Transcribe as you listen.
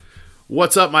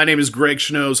What's up? My name is Greg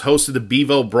Schnoes, host of the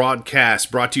Bevo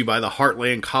broadcast, brought to you by the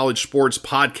Heartland College Sports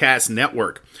Podcast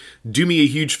Network. Do me a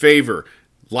huge favor,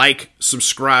 like,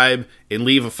 subscribe, and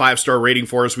leave a 5-star rating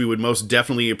for us. We would most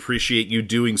definitely appreciate you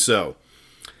doing so.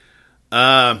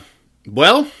 Well,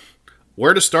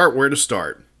 where to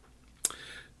start?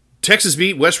 Texas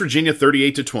beat West Virginia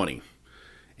 38-20.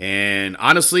 And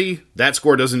honestly, that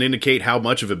score doesn't indicate how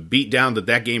much of a beatdown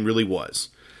that game really was.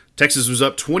 Texas was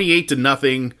up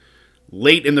 28-0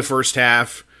 late in the first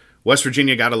half. West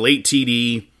Virginia got a late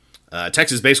TD.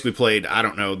 Texas basically played,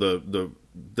 the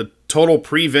total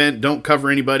prevent, don't cover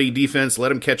anybody defense, let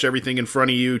them catch everything in front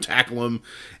of you, tackle them,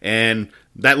 and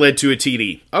that led to a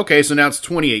TD. Okay, so now it's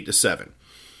 28-7.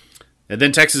 And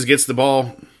then Texas gets the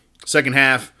ball, second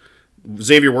half.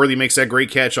 Xavier Worthy makes that great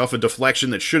catch off a deflection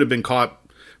that should have been caught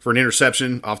for an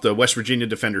interception off the West Virginia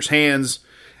defender's hands,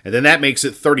 and then that makes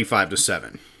it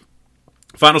 35-7.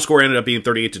 Final score ended up being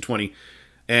 38-20,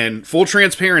 and full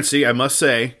transparency, I must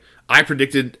say, I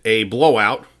predicted a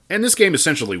blowout, and this game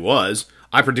essentially was.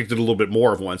 I predicted a little bit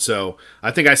more of one, so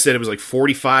I think I said it was like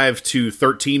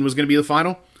 45-13 was going to be the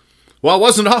final. Well, I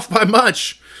wasn't off by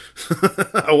much.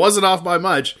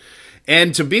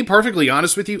 And to be perfectly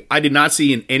honest with you, I did not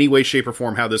see in any way, shape, or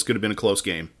form how this could have been a close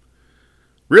game.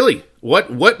 Really,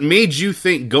 what made you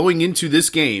think going into this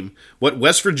game, what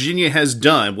West Virginia has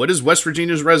done, what is West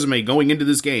Virginia's resume going into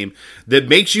this game, that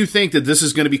makes you think that this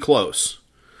is going to be close?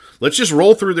 Let's just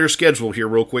roll through their schedule here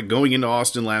real quick going into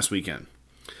Austin last weekend.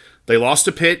 They lost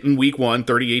to Pitt in week 1,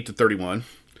 38-31.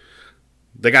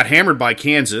 They got hammered by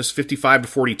Kansas,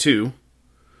 55-42.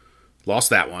 Lost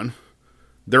that one.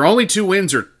 Their only two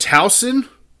wins are Towson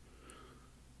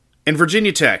and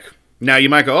Virginia Tech. Now, you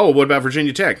might go, oh, what about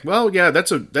Virginia Tech? Well, yeah,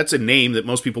 that's a name that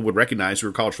most people would recognize who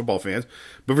are college football fans.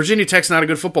 But Virginia Tech's not a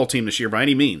good football team this year by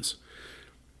any means.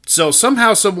 So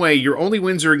somehow, some way, your only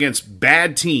wins are against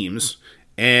bad teams,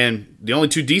 and the only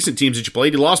two decent teams that you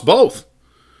played, you lost both.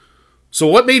 So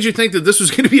what made you think that this was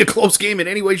going to be a close game in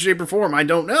any way, shape, or form? I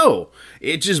don't know.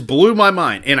 It just blew my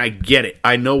mind, and I get it.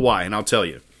 I know why, and I'll tell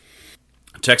you.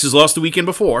 Texas lost the weekend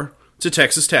before to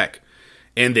Texas Tech,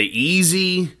 and the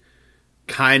easy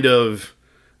kind of,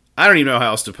 I don't even know how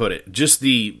else to put it, just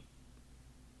the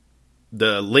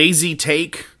lazy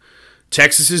take,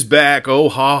 Texas is back, oh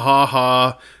ha ha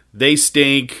ha, they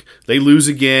stink, they lose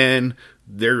again,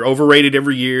 they're overrated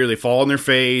every year, they fall on their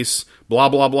face, blah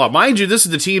blah blah. Mind you, this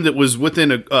is the team that was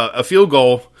within a field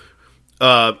goal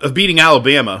of beating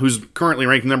Alabama, who's currently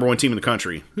ranked number 1 team in the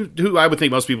country, who I would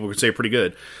think most people would say are pretty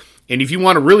good. And if you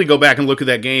want to really go back and look at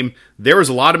that game, there was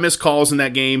a lot of missed calls in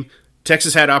that game.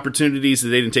 Texas had opportunities that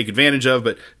they didn't take advantage of,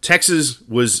 but Texas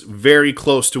was very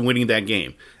close to winning that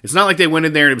game. It's not like they went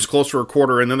in there and it was close for a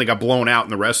quarter and then they got blown out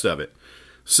in the rest of it.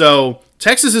 So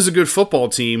Texas is a good football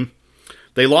team.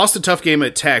 They lost a tough game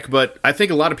at Tech, but I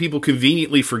think a lot of people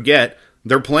conveniently forget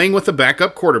they're playing with a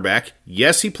backup quarterback.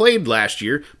 Yes, he played last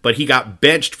year, but he got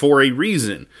benched for a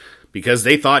reason because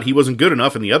they thought he wasn't good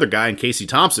enough and the other guy, in Casey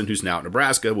Thompson, who's now at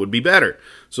Nebraska, would be better.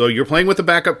 So you're playing with a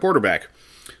backup quarterback.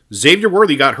 Xavier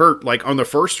Worthy got hurt like on the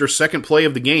first or second play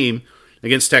of the game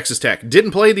against Texas Tech.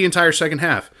 Didn't play the entire second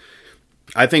half.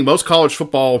 I think most college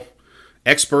football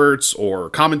experts or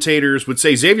commentators would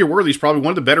say Xavier Worthy is probably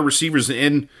one of the better receivers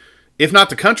in, if not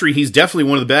the country, he's definitely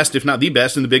one of the best, if not the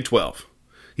best, in the Big 12.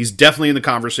 He's definitely in the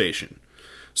conversation.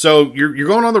 So you're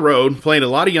going on the road, playing a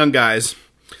lot of young guys.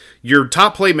 Your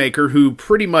top playmaker, who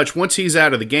pretty much, once he's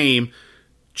out of the game,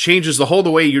 changes the whole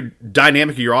the way your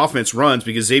dynamic of your offense runs,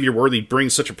 because Xavier Worthy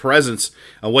brings such a presence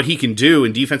on what he can do,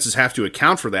 and defenses have to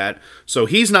account for that. So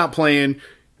he's not playing.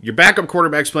 Your backup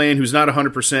quarterback's playing, who's not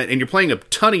 100%, and you're playing a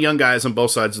ton of young guys on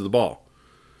both sides of the ball.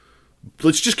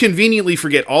 Let's just conveniently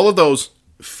forget all of those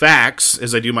facts,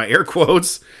 as I do my air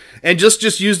quotes, and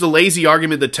just use the lazy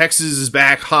argument that Texas is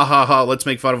back, ha ha ha, let's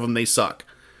make fun of them, they suck.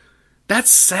 That's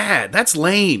sad. That's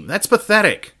lame. That's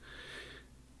pathetic.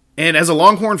 And as a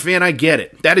Longhorn fan, I get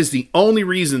it. That is the only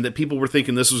reason that people were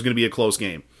thinking this was going to be a close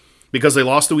game. Because they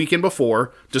lost the weekend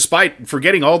before, despite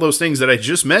forgetting all those things that I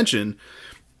just mentioned,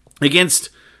 against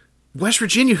West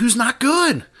Virginia, who's not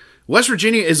good. West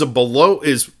Virginia is how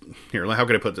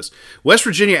can I put this? West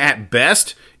Virginia, at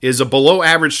best, is a below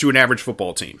average to an average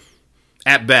football team.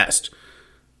 At best.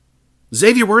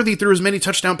 Xavier Worthy threw as many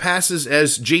touchdown passes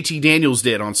as JT Daniels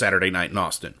did on Saturday night in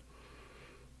Austin.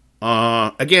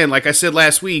 Again, like I said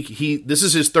last week, this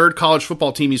is his third college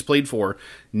football team he's played for.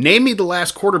 Name me the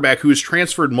last quarterback who has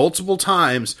transferred multiple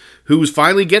times, who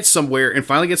finally gets somewhere and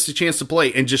finally gets the chance to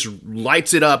play and just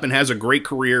lights it up and has a great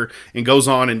career and goes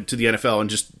on into the NFL and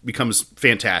just becomes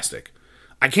fantastic.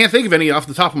 I can't think of any off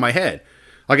the top of my head.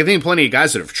 Like, I think plenty of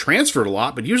guys that have transferred a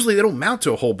lot, but usually they don't amount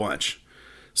to a whole bunch.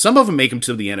 Some of them make them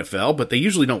to the NFL, but they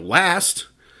usually don't last.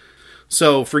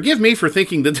 So forgive me for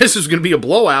thinking that this is going to be a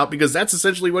blowout, because that's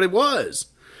essentially what it was.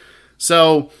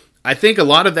 So I think a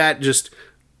lot of that just,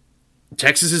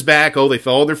 Texas is back, oh, they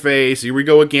fell on their face, here we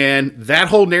go again. That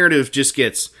whole narrative just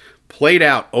gets played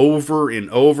out over and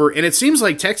over, and it seems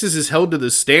like Texas is held to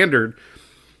this standard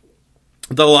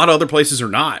that a lot of other places are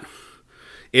not.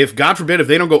 If, God forbid, if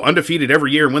they don't go undefeated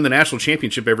every year and win the national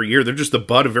championship every year, they're just the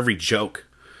butt of every joke.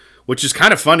 Which is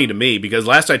kind of funny to me, because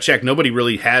last I checked, nobody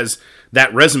really has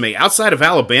that resume outside of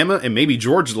Alabama and maybe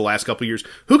Georgia the last couple of years.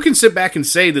 Who can sit back and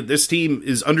say that this team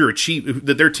is underachieving,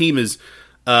 that their team is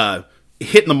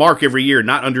hitting the mark every year,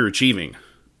 not underachieving?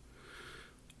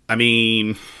 I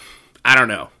mean, I don't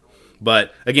know.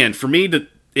 But again, for me,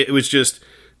 it was just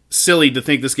silly to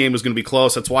think this game was going to be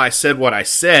close. That's why I said what I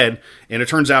said, and it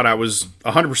turns out I was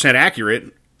 100%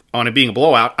 accurate on it being a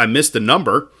blowout. I missed the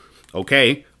number.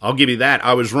 Okay, I'll give you that.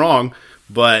 I was wrong,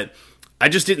 but I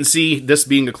just didn't see this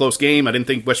being a close game. I didn't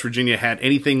think West Virginia had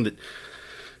anything that...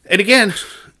 And again,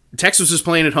 Texas is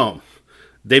playing at home.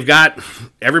 They've got...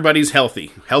 Everybody's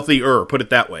healthy. Healthier, put it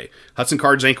that way. Hudson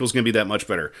Card's ankle is going to be that much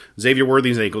better. Xavier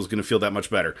Worthy's ankle is going to feel that much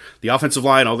better. The offensive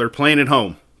line, they're playing at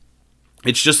home.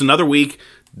 It's just another week.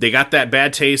 They got that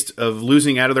bad taste of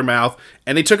losing out of their mouth,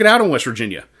 and they took it out on West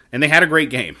Virginia, and they had a great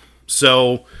game.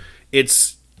 So it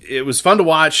was fun to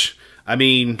watch. I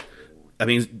mean,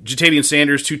 Jatavian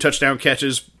Sanders, 2 touchdown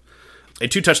catches, a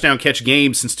 2-touchdown catch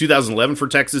game since 2011 for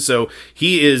Texas. So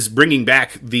he is bringing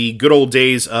back the good old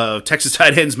days of Texas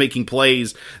tight ends making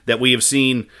plays that we have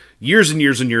seen years and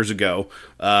years and years ago.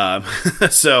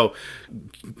 So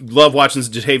love watching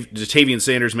Jatavian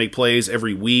Sanders make plays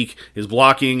every week. His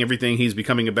blocking, everything. He's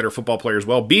becoming a better football player as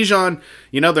well. Bijan,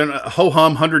 they're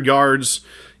ho-hum, 100 yards,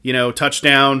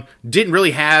 touchdown. Didn't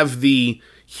really have the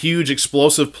huge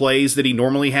explosive plays that he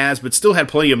normally has, but still had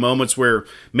plenty of moments where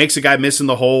makes a guy miss in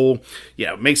the hole,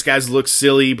 makes guys look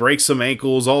silly, breaks some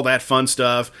ankles, all that fun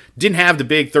stuff. Didn't have the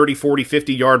big 30, 40,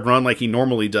 50-yard run like he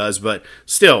normally does, but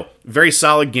still, very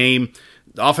solid game.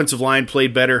 The offensive line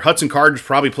played better. Hudson Card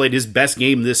probably played his best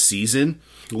game this season.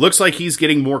 Looks like he's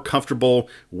getting more comfortable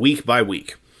week by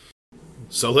week.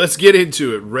 So let's get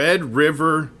into it. Red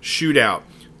River Shootout.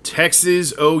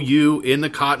 Texas OU in the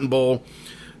Cotton Bowl.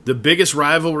 The biggest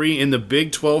rivalry in the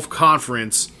Big 12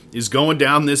 Conference is going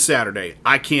down this Saturday.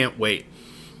 I can't wait.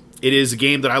 It is a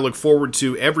game that I look forward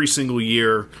to every single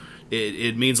year.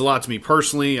 It means a lot to me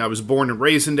personally. I was born and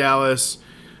raised in Dallas.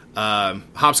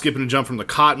 Hop, skip, and a jump from the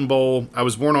Cotton Bowl. I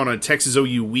was born on a Texas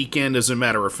OU weekend, as a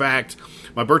matter of fact.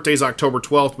 My birthday's October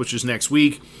 12th, which is next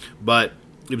week. But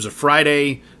it was a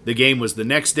Friday. The game was the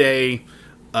next day.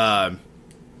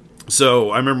 So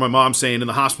I remember my mom saying in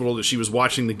the hospital that she was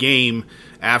watching the game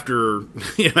after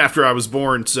I was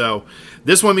born. So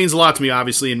this one means a lot to me,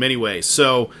 obviously, in many ways.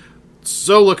 So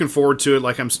looking forward to it.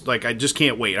 I just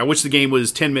can't wait. I wish the game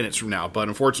was 10 minutes from now, but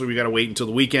unfortunately we got to wait until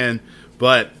the weekend.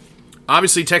 But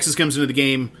obviously Texas comes into the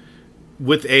game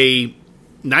with a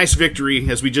nice victory,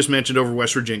 as we just mentioned, over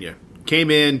West Virginia.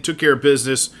 Came in, took care of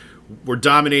business, were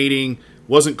dominating,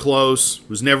 wasn't close,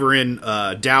 was never in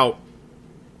doubt.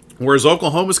 Whereas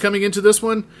Oklahoma's coming into this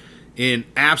one in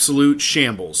absolute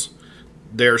shambles.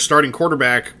 Their starting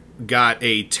quarterback got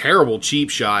a terrible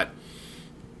cheap shot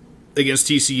against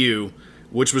TCU,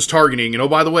 which was targeting. And oh,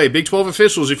 by the way, Big 12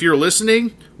 officials, if you're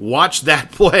listening, watch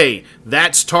that play.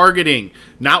 That's targeting.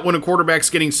 Not when a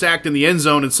quarterback's getting sacked in the end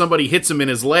zone and somebody hits him in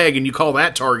his leg and you call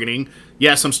that targeting.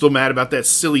 Yes, I'm still mad about that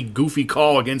silly, goofy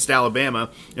call against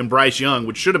Alabama and Bryce Young,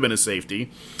 which should have been a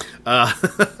safety.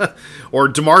 Or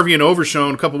DeMarvion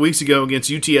Overshone a couple weeks ago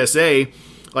against UTSA.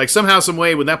 Like, somehow, some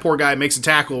way, when that poor guy makes a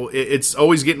tackle, it's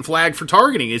always getting flagged for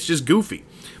targeting. It's just goofy.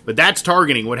 But that's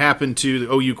targeting, what happened to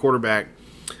the OU quarterback,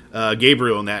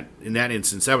 Gabriel, in that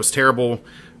instance. That was terrible.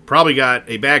 Probably got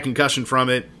a bad concussion from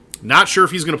it. Not sure if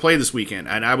he's going to play this weekend,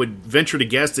 and I would venture to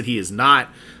guess that he is not,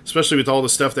 especially with all the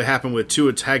stuff that happened with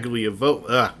Tua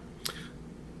Tagovailoa.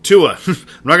 Tua. I'm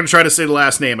not going to try to say the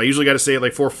last name. I usually got to say it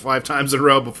like 4 or 5 times in a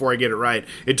row before I get it right.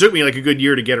 It took me like a good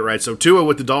year to get it right. So Tua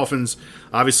with the Dolphins,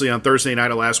 obviously on Thursday night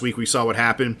of last week, we saw what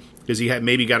happened because he had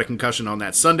maybe got a concussion on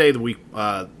that Sunday the week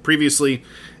previously,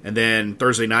 and then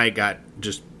Thursday night got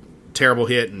just terrible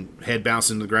hit and head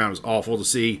bounced into the ground. It was awful to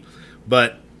see.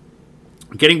 But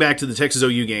getting back to the Texas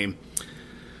OU game,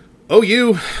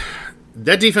 OU,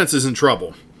 that defense is in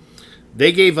trouble.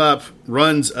 They gave up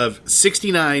runs of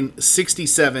 69,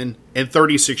 67, and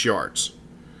 36 yards.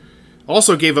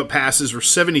 Also gave up passes for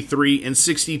 73 and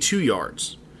 62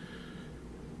 yards.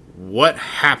 What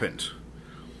happened?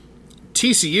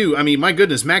 TCU, I mean, my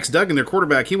goodness, Max Duggan, their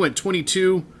quarterback, he went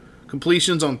 22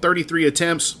 completions on 33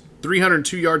 attempts,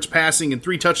 302 yards passing, and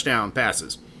 3 touchdown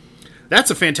passes.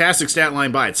 That's a fantastic stat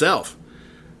line by itself.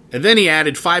 And then he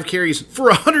added 5 carries for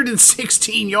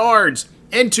 116 yards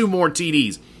and 2 more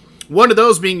TDs. One of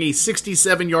those being a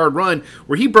 67-yard run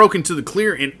where he broke into the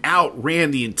clear and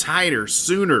outran the entire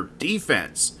Sooner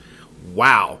defense.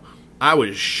 Wow. I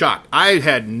was shocked. I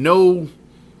had no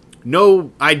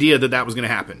idea that was going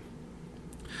to happen.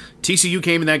 TCU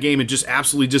came in that game and just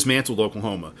absolutely dismantled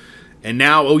Oklahoma. And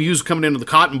now OU's coming into the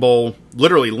Cotton Bowl,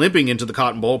 literally limping into the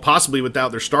Cotton Bowl, possibly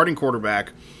without their starting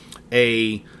quarterback,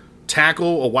 a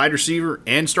tackle, a wide receiver,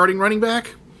 and starting running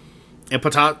back, and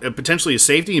potentially a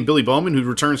safety in Billy Bowman, who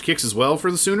returns kicks as well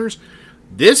for the Sooners.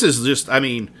 This is just, I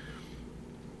mean,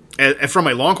 from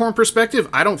a Longhorn perspective,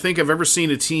 I don't think I've ever seen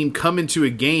a team come into a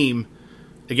game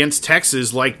against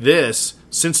Texas like this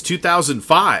since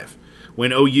 2005,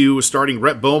 when OU was starting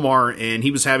Rhett Bomar, and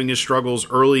he was having his struggles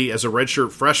early as a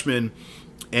redshirt freshman,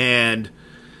 and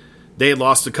they had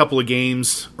lost a couple of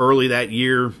games early that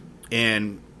year,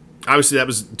 and obviously that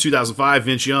was 2005,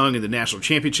 Vince Young and the national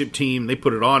championship team. They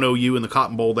put it on OU in the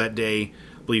Cotton Bowl that day.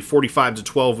 I believe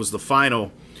 45-12 was the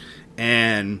final.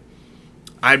 And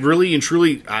I really and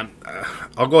truly,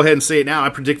 I'll go ahead and say it now, I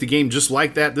predict the game just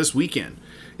like that this weekend.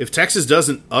 If Texas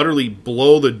doesn't utterly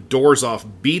blow the doors off,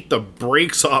 beat the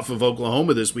brakes off of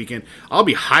Oklahoma this weekend, I'll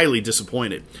be highly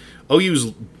disappointed.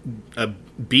 OU's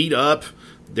beat up.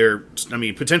 They're,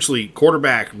 potentially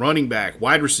quarterback, running back,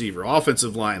 wide receiver,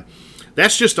 offensive line.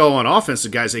 That's just all on offense, the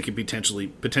guys they could be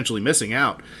potentially missing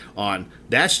out on.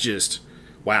 That's just,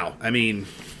 wow. I mean,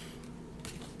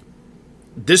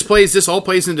 this all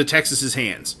plays into Texas's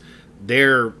hands.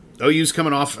 OU's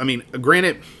coming off,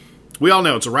 granted, we all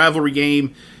know it's a rivalry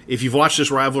game. If you've watched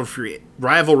this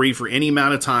rivalry for any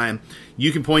amount of time,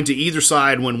 you can point to either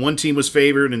side when one team was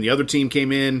favored and the other team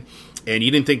came in and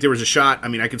you didn't think there was a shot.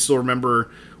 I can still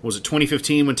remember, was it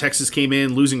 2015 when Texas came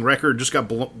in, losing record, just got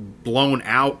blown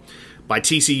out by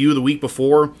TCU the week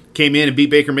before, came in and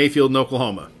beat Baker Mayfield in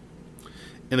Oklahoma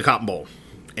in the Cotton Bowl.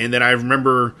 And then I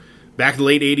remember back in the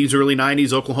late 80s, early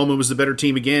 90s, Oklahoma was the better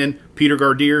team again. Peter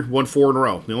Gardier won 4 in a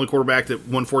row. The only quarterback that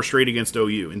won 4 straight against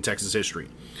OU in Texas history.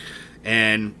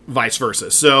 And vice versa.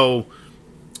 So,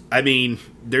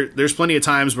 there's plenty of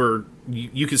times where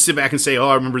you can sit back and say, oh,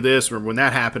 I remember this, or when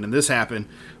that happened and this happened.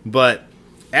 But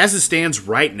as it stands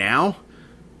right now,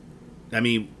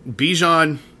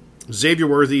 Bijan, Xavier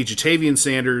Worthy, Jatavian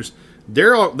Sanders,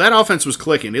 that offense was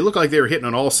clicking. They looked like they were hitting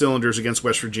on all cylinders against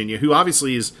West Virginia, who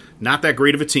obviously is not that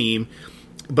great of a team,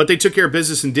 but they took care of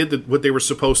business and did what they were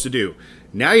supposed to do.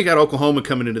 Now you got Oklahoma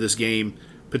coming into this game,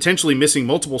 potentially missing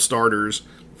multiple starters,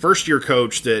 first-year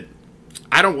coach that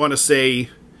I don't want to say,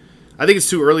 I think it's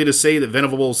too early to say that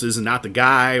Venables is not the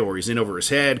guy or he's in over his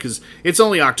head because it's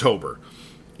only October.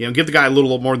 Give the guy a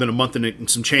little more than a month and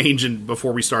some change and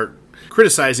before we start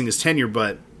criticizing his tenure,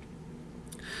 but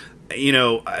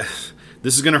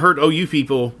this is going to hurt OU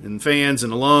people and fans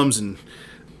and alums. And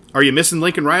are you missing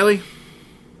Lincoln Riley?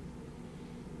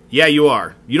 Yeah, you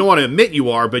are. You don't want to admit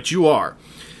you are, but you are.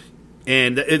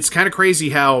 And it's kind of crazy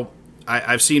how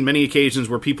I've seen many occasions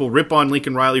where people rip on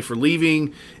Lincoln Riley for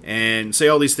leaving and say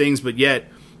all these things, but yet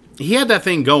he had that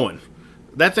thing going.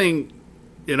 That thing,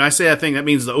 and I say that thing, that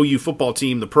means the OU football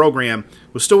team, the program,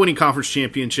 was still winning conference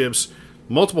championships,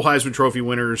 multiple Heisman Trophy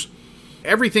winners,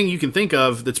 everything you can think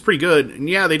of that's pretty good. And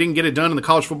yeah, they didn't get it done in the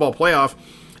college football playoff.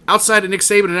 Outside of Nick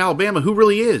Saban in Alabama, who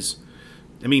really is?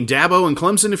 Dabo and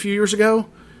Clemson a few years ago.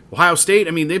 Ohio State,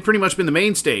 they've pretty much been the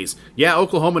mainstays. Yeah,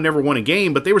 Oklahoma never won a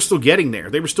game, but they were still getting there.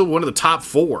 They were still one of the top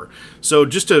 4. So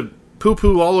just to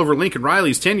poo-poo all over Lincoln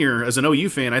Riley's tenure as an OU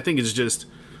fan, I think is just,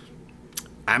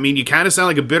 you kind of sound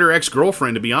like a bitter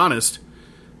ex-girlfriend, to be honest,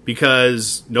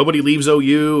 because nobody leaves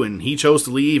OU, and he chose to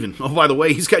leave. And, oh, by the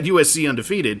way, he's got USC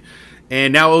undefeated.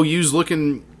 And now OU's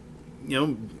looking,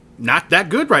 not that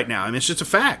good right now. It's just a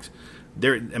fact.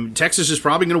 Texas is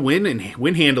probably going to win and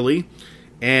win handily.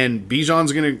 And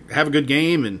Bijan's going to have a good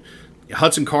game. And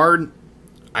Hudson Card,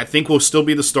 I think, will still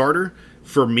be the starter.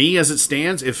 For me, as it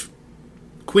stands, if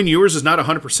Quinn Ewers is not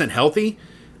 100% healthy,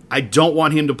 I don't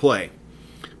want him to play.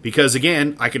 Because,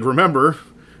 again, I could remember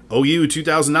OU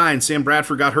 2009, Sam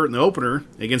Bradford got hurt in the opener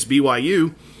against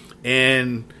BYU.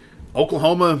 And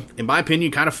Oklahoma, in my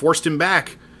opinion, kind of forced him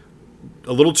back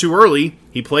a little too early.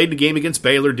 He played the game against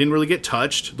Baylor, didn't really get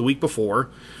touched the week before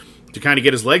to kind of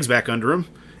get his legs back under him.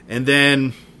 And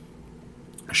then,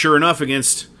 sure enough,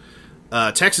 against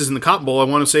Texas in the Cotton Bowl, I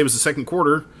want to say it was the second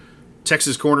quarter,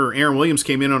 Texas corner Aaron Williams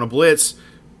came in on a blitz,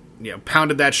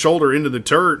 pounded that shoulder into the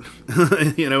dirt,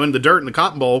 in the dirt in the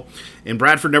Cotton Bowl, and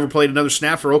Bradford never played another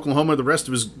snap for Oklahoma the rest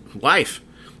of his life.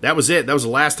 That was it. That was the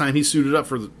last time he suited up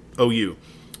for the OU.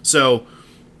 So,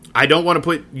 I don't want to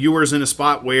put Ewers in a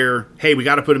spot where, hey, we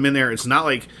got to put him in there. It's not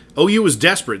like OU was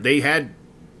desperate. They had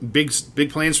big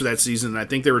plans for that season, and I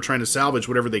think they were trying to salvage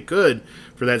whatever they could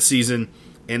for that season,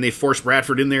 and they forced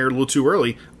Bradford in there a little too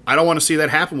early. I don't want to see that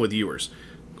happen with Ewers.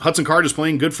 Hudson Card is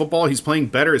playing good football. He's playing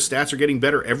better. His stats are getting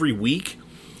better every week.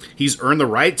 He's earned the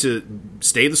right to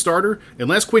stay the starter.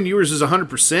 Unless Quinn Ewers is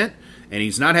 100% and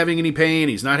he's not having any pain,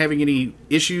 he's not having any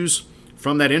issues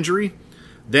from that injury,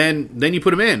 then you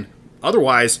put him in.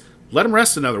 Otherwise, let him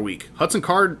rest another week. Hudson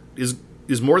Card is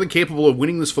more than capable of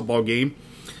winning this football game,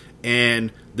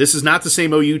 and this is not the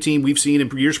same OU team we've seen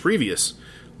in years previous.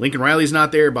 Lincoln Riley's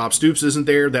not there. Bob Stoops isn't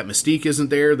there. That mystique isn't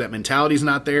there. That mentality's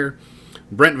not there.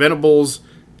 Brent Venables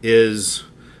is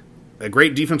a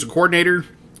great defensive coordinator.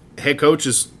 Head coach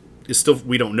is still,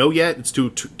 we don't know yet. It's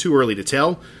too early to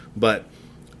tell. But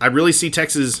I really see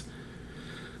Texas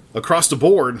across the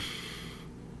board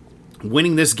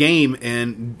winning this game,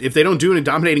 and if they don't do it in a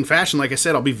dominating fashion, like I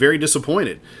said, I'll be very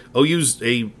disappointed. OU's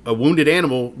a wounded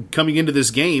animal coming into this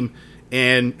game,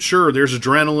 and sure, there's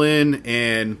adrenaline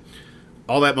and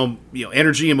all that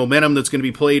energy and momentum that's going to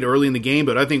be played early in the game,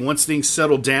 but I think once things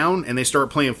settle down and they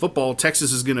start playing football,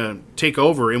 Texas is going to take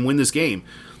over and win this game.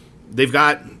 They've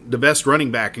got the best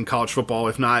running back in college football,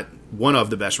 if not one of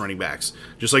the best running backs,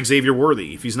 just like Xavier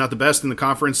Worthy. If he's not the best in the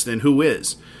conference, then who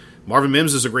is? Marvin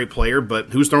Mims is a great player, but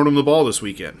who's throwing him the ball this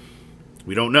weekend?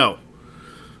 We don't know.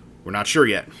 We're not sure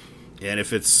yet. And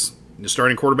if it's the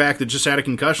starting quarterback that just had a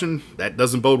concussion, that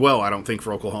doesn't bode well, I don't think,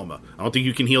 for Oklahoma. I don't think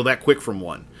you can heal that quick from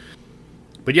one.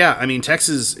 But yeah, I mean,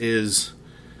 Texas is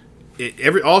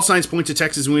all signs point to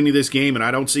Texas winning this game, and I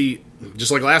don't see,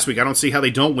 just like last week, I don't see how they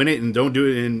don't win it and don't do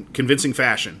it in convincing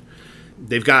fashion.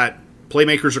 They've got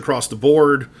playmakers across the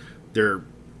board.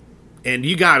 And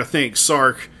you got to think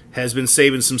Sark has been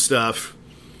saving some stuff,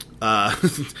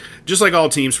 just like all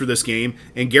teams for this game.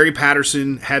 And Gary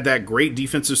Patterson had that great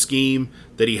defensive scheme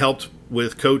that he helped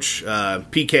with Coach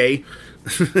PK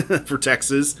for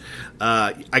Texas.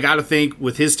 I got to think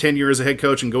with his tenure as a head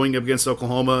coach and going up against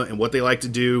Oklahoma and what they like to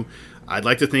do, I'd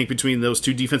like to think between those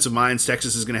two defensive minds,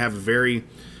 Texas is going to have a very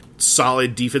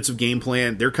solid defensive game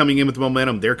plan. They're coming in with the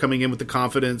momentum. They're coming in with the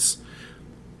confidence,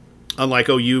 unlike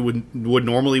OU would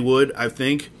normally, I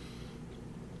think,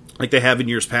 like they have in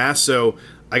years past. So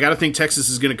I got to think Texas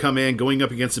is going to come in going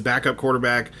up against a backup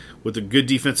quarterback with a good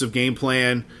defensive game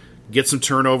plan, get some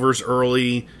turnovers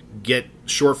early, get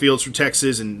short fields for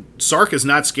Texas, and Sark is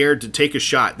not scared to take a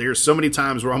shot. There's so many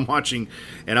times where I'm watching,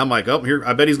 and I'm like, oh, here,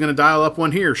 I bet he's going to dial up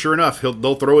one here. Sure enough,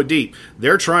 they'll throw it deep.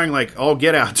 They're trying like all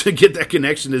get out to get that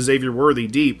connection to Xavier Worthy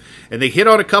deep, and they hit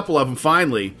on a couple of them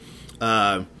finally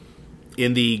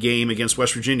in the game against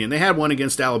West Virginia. And they had one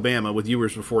against Alabama with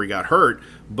Ewers before he got hurt,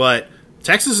 but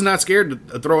Texas is not scared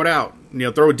to throw it out,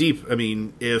 throw it deep. I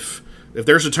mean, if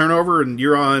there's a turnover and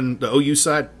you're on the OU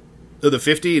side of the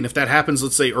 50, and if that happens,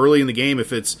 let's say early in the game,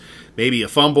 if it's maybe a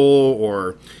fumble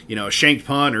or a shanked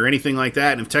punt or anything like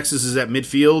that, and if Texas is at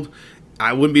midfield,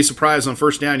 I wouldn't be surprised on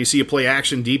first down you see a play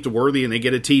action deep to Worthy and they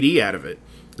get a TD out of it,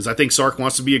 because I think Sark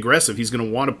wants to be aggressive. He's going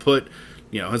to want to put,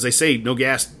 as they say, no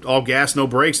gas, all gas, no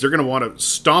brakes. They're going to want to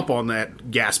stomp on that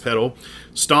gas pedal,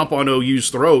 stomp on OU's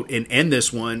throat, and end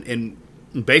this one, and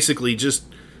basically just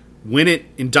win it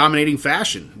in dominating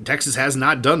fashion. Texas has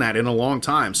not done that in a long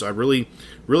time, so I really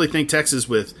think Texas,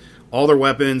 with all their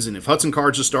weapons, and if Hudson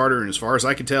Card's a starter, and as far as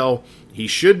I can tell, he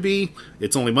should be.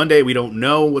 It's only Monday. We don't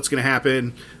know what's going to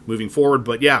happen moving forward,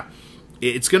 but yeah,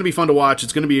 it's going to be fun to watch.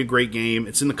 It's going to be a great game.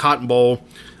 It's in the Cotton Bowl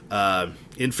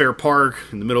in Fair Park,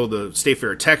 in the middle of the State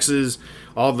Fair of Texas.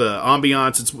 All the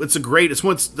ambiance.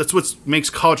 That's what makes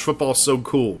college football so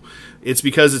cool. It's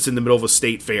because it's in the middle of a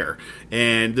state fair,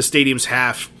 and the stadium's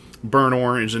half burnt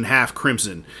orange and half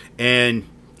crimson, and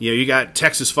you got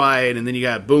Texas fight, and then you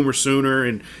got Boomer Sooner,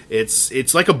 and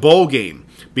it's like a bowl game,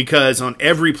 because on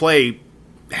every play,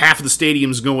 half of the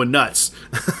stadium's going nuts.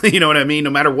 You know what I mean? No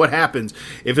matter what happens,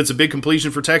 if it's a big completion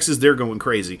for Texas, they're going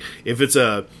crazy. If it's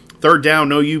a third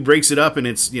down, OU breaks it up, and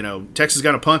it's Texas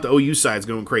got a punt, the OU side's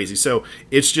going crazy. So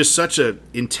it's just such a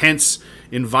intense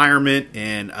environment,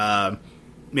 and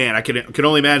man, I could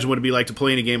only imagine what it'd be like to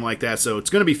play in a game like that. So it's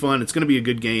going to be fun. It's going to be a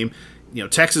good game.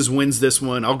 Texas wins this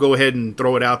one. I'll go ahead and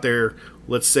throw it out there.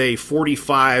 Let's say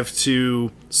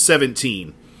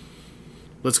 45-17.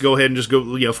 Let's go ahead and just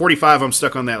go, 45, I'm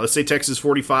stuck on that. Let's say Texas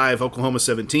 45, Oklahoma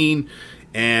 17,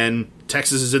 and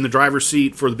Texas is in the driver's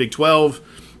seat for the Big 12.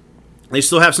 They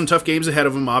still have some tough games ahead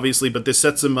of them, obviously, but this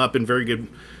sets them up in very good,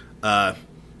 I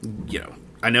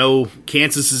know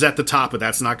Kansas is at the top, but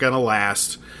that's not going to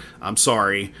last. I'm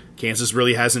sorry. Kansas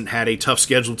really hasn't had a tough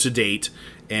schedule to date,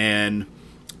 and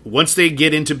once they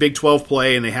get into Big 12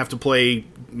 play and they have to play,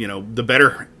 the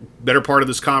better better part of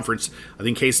this conference. I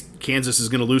think Kansas is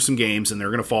going to lose some games, and they're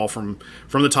going to fall from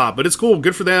the top. But it's cool.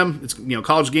 Good for them. It's,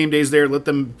 college game days there. Let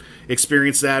them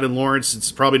experience that in Lawrence.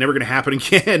 It's probably never going to happen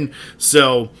again.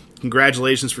 So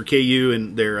congratulations for KU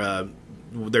and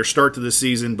their start to this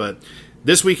season. But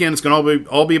this weekend, it's going to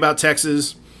all be about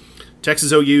Texas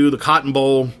OU, the Cotton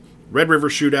Bowl, Red River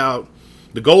Shootout,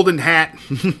 the Golden Hat.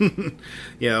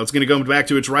 It's going to go back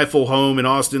to its rightful home in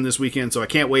Austin this weekend, so I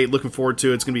can't wait. Looking forward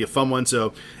to it. It's going to be a fun one.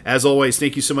 So, as always,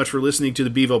 thank you so much for listening to the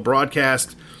Bevo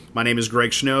broadcast. My name is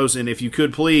Greg Schnoes, and if you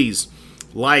could please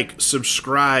like,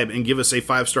 subscribe, and give us a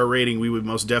 5-star rating, we would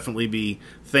most definitely be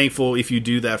thankful if you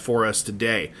do that for us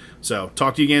today. So,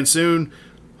 talk to you again soon.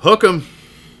 Hook 'em!